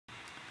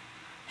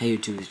Hey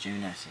YouTube, it's Jimmy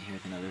Nessa here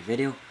with another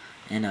video,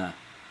 and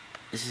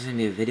this is going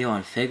to be a video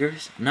on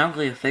figures. I'm not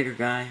really a figure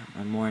guy,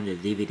 I'm more into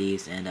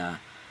DVDs, and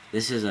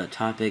this is a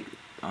topic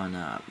on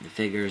the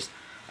figures.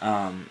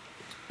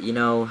 You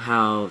know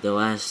how the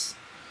last,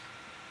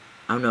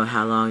 I don't know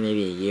how long,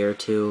 maybe a year or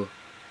two,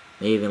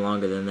 maybe even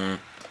longer than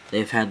that,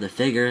 they've had the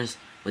figures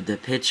with the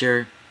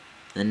picture,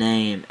 the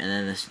name, and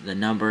then the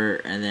number,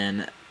 and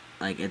then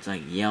like it's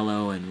like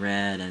yellow and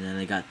red, and then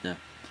they got the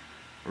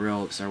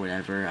ropes or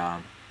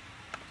whatever.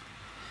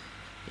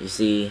 You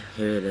see,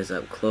 here it is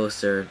up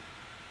closer.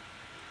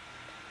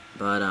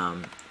 But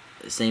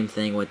same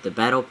thing with the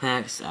battle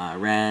packs,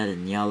 red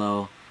and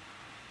yellow,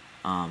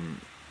 and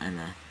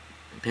the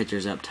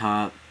pictures up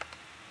top,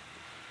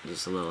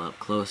 just a little up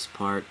close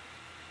part.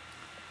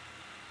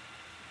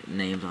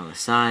 Names on the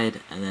side,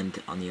 and then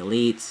on the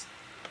elites,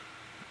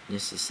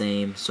 just the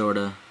same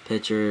sorta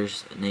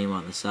pictures, name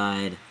on the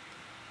side,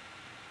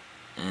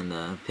 and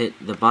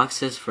the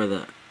boxes for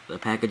the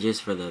packages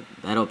for the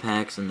battle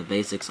packs and the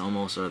basics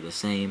almost are the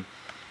same.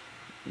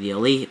 The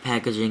elite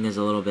packaging is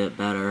a little bit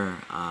better,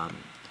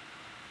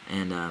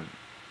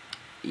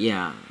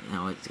 yeah,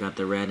 now it's got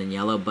the red and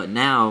yellow, but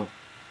now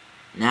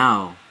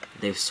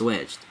they've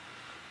switched.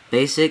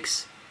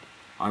 Basics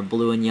are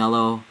blue and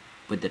yellow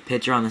with the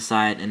picture on the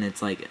side, and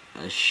it's like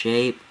a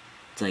shape,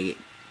 it's like it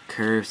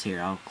curves. Here,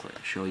 I'll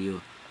show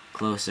you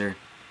closer.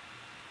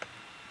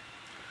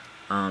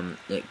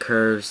 It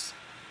curves.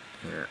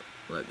 Here,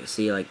 look,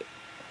 see, like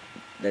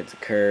that's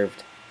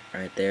curved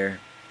right there,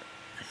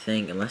 I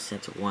think, unless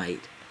it's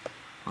white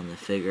on the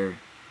figure.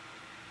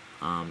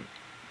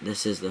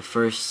 This is the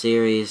first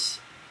series.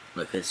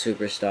 Look at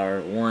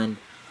Superstar 1.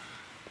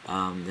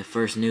 The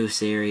first new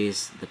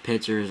series. The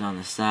pictures on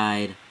the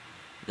side.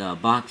 The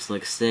box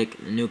looks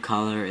sick. The new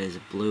color is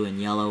blue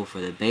and yellow for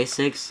the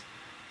basics.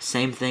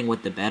 Same thing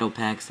with the battle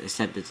packs,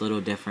 except it's a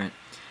little different.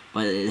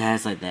 But it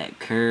has like that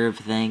curve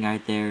thing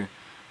right there.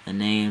 The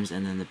names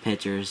and then the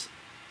pictures.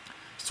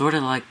 Sort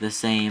of like the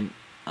same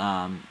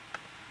on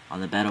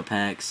the battle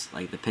packs,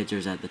 like the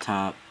pictures at the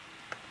top,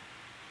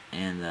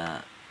 and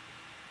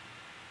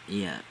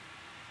yeah,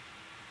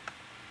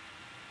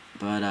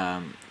 but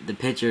the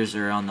pictures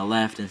are on the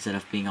left instead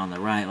of being on the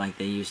right like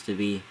they used to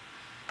be.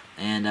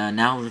 And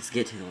now let's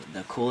get to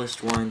the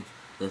coolest one,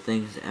 the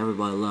things that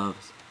everybody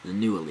loves, the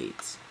new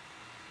elites.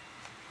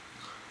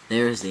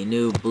 There's the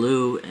new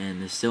blue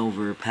and the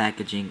silver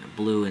packaging,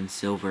 blue and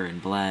silver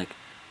and black.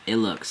 It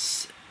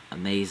looks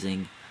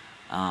amazing.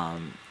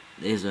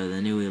 These are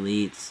the new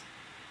elites,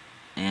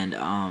 and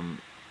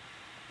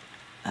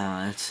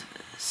it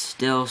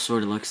still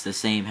sort of looks the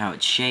same how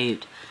it's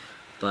shaped,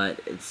 but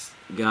it's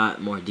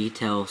got more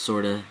detail,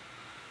 sorta.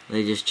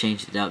 They just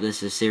changed it out.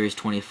 This is Series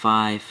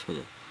 25 for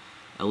the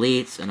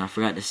elites, and I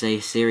forgot to say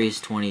Series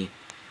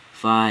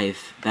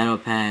 25 battle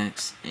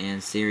packs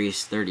and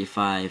Series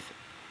 35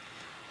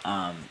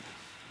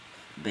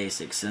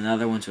 basics. And the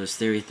other ones was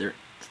Series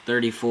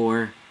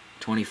 34,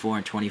 24,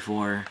 and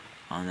 24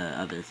 on the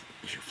other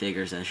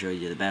figures I showed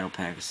you, the battle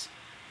packs,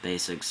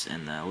 basics,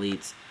 and the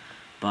elites.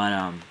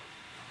 But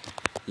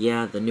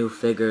yeah, the new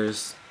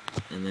figures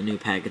and the new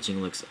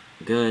packaging looks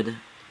good.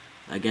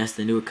 I guess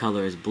the new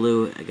color is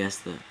blue. I guess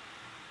the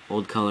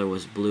old color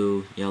was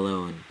blue,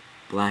 yellow, and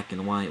black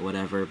and white,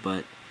 whatever.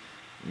 But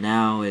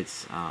now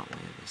it's wait,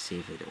 let's see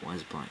if it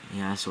was black.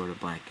 Yeah, sort of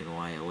black and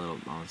white a little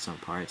on some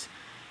parts.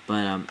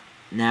 But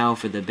now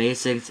for the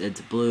basics,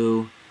 it's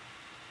blue,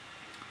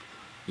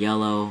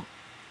 yellow,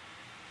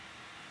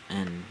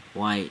 and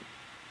white.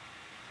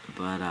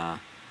 But I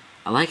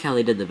like how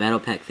they did the battle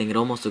pack thing. It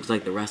almost looks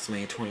like the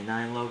WrestleMania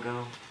 29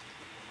 logo.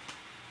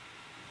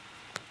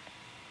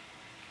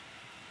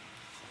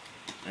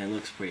 It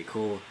looks pretty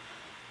cool.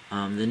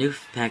 The new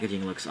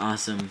packaging looks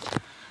awesome.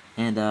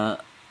 And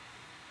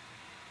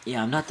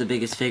yeah, I'm not the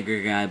biggest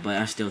figure guy, but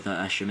I still thought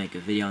I should make a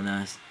video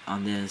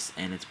on this,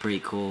 and it's pretty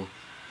cool.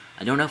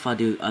 I don't know if I'll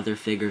do other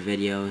figure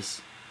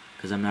videos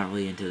because I'm not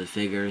really into the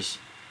figures.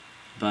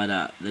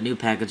 But the new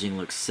packaging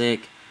looks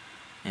sick,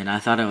 and I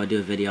thought I would do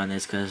a video on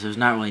this because there's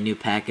not really new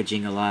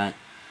packaging a lot,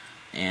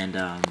 and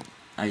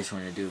I just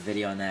wanted to do a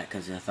video on that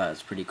because I thought it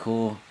was pretty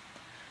cool.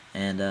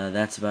 And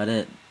that's about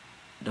it.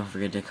 Don't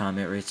forget to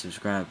comment, rate,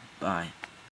 subscribe. Bye.